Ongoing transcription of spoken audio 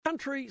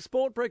Country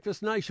Sport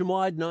Breakfast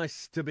nationwide.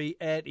 Nice to be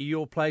at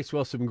your place.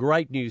 Well, some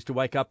great news to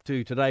wake up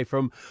to today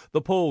from the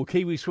pool.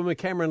 Kiwi swimmer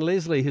Cameron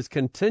Leslie has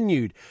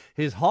continued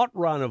his hot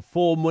run of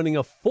form, winning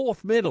a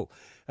fourth medal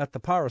at the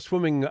Para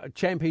Swimming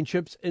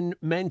Championships in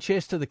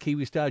Manchester. The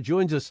Kiwi star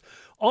joins us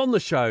on the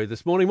show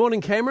this morning.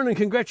 Morning, Cameron, and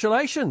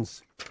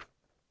congratulations.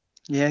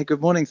 Yeah,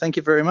 good morning. Thank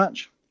you very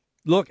much.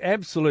 Look,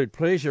 absolute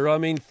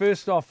pleasure.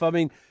 First off,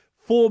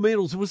 4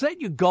 medals. Was that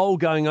your goal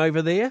going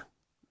over there?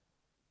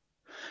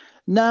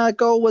 Nah,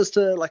 goal was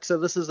to,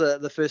 this is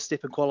the first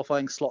step in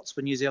qualifying slots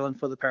for New Zealand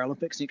for the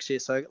Paralympics next year.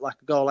 So,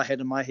 a goal I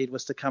had in my head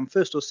was to come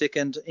first or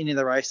second any of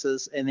the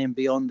races, and then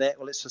beyond that,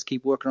 well, let's just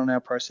keep working on our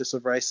process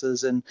of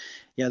races. And,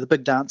 the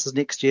big dance is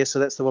next year, so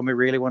that's the one we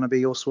really want to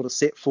be all sort of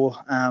set for.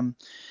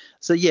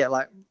 It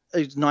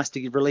was nice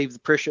to relieve the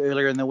pressure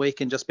earlier in the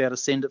week and just be able to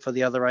send it for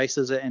the other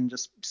races and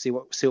just see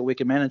what we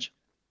can manage.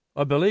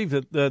 I believe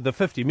that the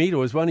 50 metre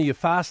was one of your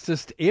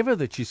fastest ever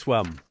that you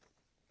swum.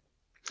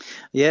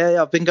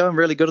 Yeah, I've been going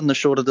really good in the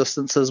shorter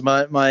distances.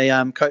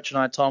 My coach and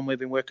I, Tom, we've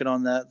been working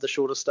on the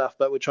shorter stuff,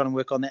 but we're trying to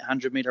work on that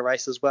 100-metre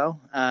race as well.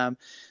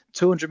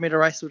 200-metre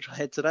race, which I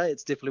had today,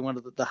 it's definitely one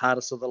of the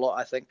hardest of the lot,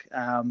 I think.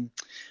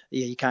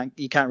 You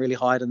can't really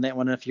hide in that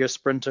one. If you're a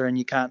sprinter and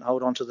you can't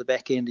hold on to the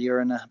back end, you're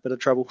in a bit of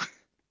trouble.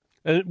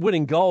 And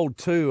winning gold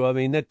too.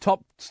 That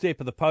top step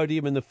of the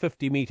podium in the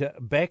 50-metre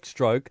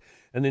backstroke,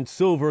 and then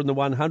silver in the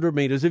 100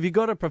 metres. Have you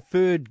got a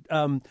preferred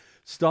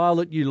style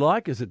that you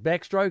like? Is it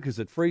backstroke? Is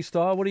it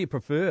freestyle? What do you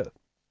prefer?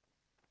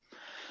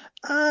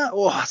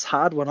 It's a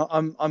hard one.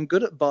 I'm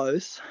good at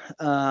both.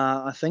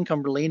 I think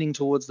I'm leaning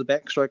towards the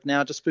backstroke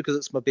now, just because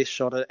it's my best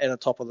shot at a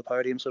top of the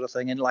podium sort of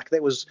thing. And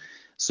that was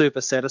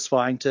super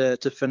satisfying to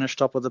finish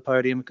top of the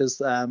podium,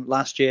 because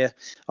last year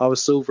I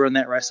was silver in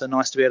that race. So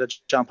nice to be able to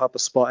jump up a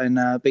spot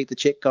and beat the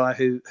Czech guy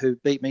who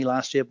beat me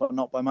last year, but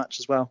not by much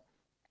as well.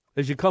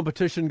 Has your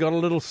competition got a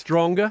little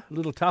stronger, a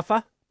little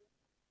tougher?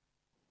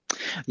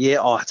 Yeah,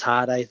 it's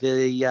hard, eh?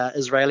 The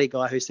Israeli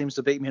guy who seems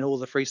to beat me in all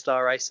the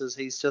freestyle races,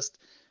 he's just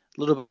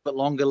a little bit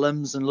longer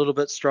limbs and a little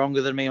bit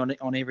stronger than me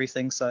on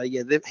everything. So,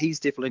 he's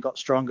definitely got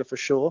stronger for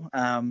sure.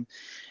 And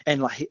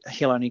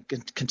he'll only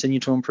continue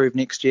to improve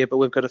next year, but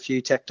we've got a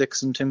few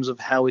tactics in terms of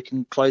how we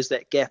can close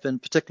that gap,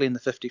 and particularly in the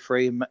 50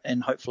 free,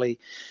 and hopefully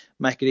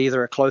make it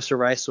either a closer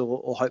race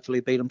or hopefully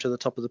beat him to the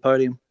top of the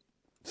podium.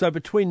 So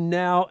between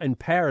now and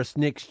Paris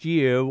next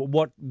year,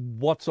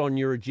 what's on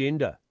your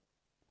agenda?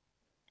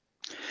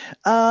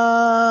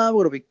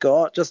 What have we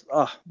got? Just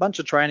a bunch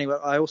of training. But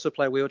I also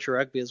play wheelchair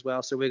rugby as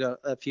well, so we've got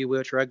a few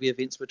wheelchair rugby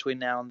events between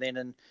now and then,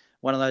 and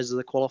one of those is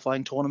the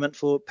qualifying tournament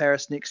for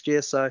Paris next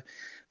year. So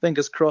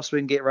fingers crossed we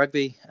can get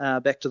rugby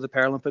back to the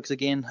Paralympics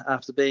again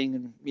after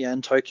being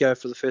in Tokyo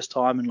for the first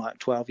time in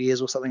 12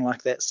 years or something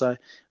like that. So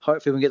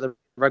hopefully we can get the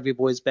rugby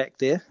boys back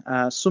there.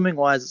 Swimming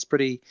wise, it's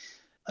pretty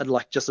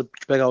just a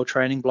big old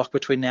training block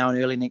between now and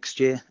early next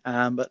year.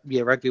 But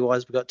rugby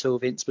wise, we've got 2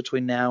 events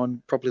between now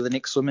and probably the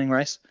next swimming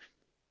race.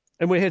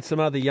 And we had some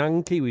other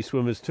young Kiwi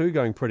swimmers too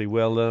going pretty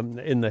well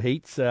in the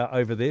heats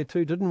over there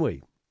too, didn't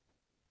we?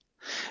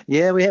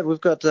 Yeah, we have.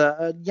 We've got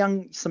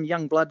some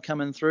young blood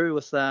coming through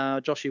with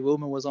Joshy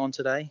Willman was on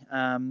today.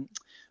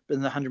 In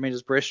the 100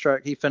 metres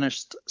breaststroke, he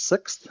finished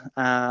 6th.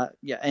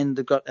 And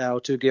they've got our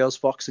 2 girls,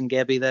 Fox and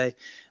Gabby. They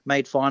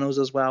made finals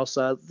as well.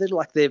 So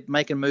they're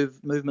making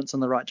movements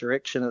in the right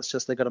direction. It's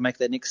just they've got to make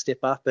that next step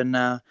up. And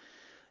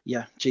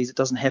it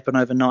doesn't happen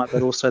overnight,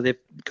 but also they've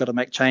got to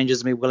make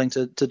changes and be willing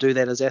to do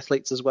that as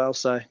athletes as well.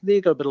 So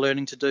they've got a bit of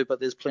learning to do,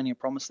 but there's plenty of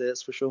promise there,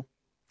 that's for sure.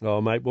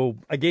 Oh, mate. Well,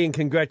 again,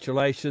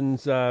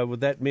 congratulations with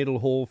that medal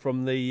haul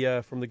from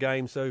the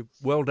game. So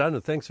well done,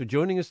 and thanks for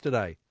joining us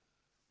today.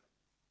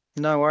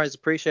 No worries.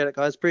 Appreciate it,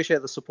 guys.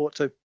 Appreciate the support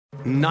too.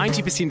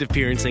 90% of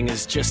parenting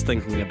is just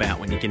thinking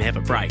about when you can have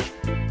a break.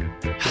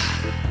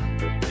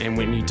 And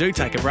when you do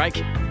take a break,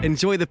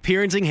 enjoy the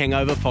Parenting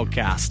Hangover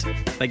podcast.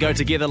 They go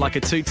together like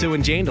a tutu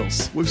and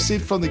jandals. We've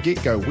said from the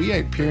get-go, we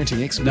ain't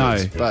parenting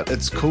experts, but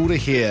it's cool to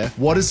hear,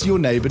 what is your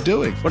neighbour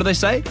doing? What do they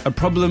say? A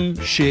problem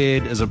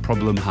shared is a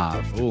problem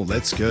halved. Oh,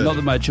 that's good. Not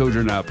that my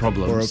children are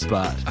problems,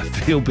 but I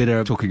feel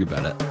better talking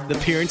about it. The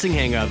Parenting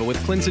Hangover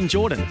with Clinton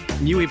Jordan.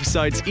 New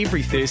episodes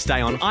every Thursday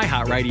on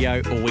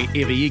iHeartRadio or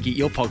wherever you get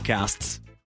your podcasts.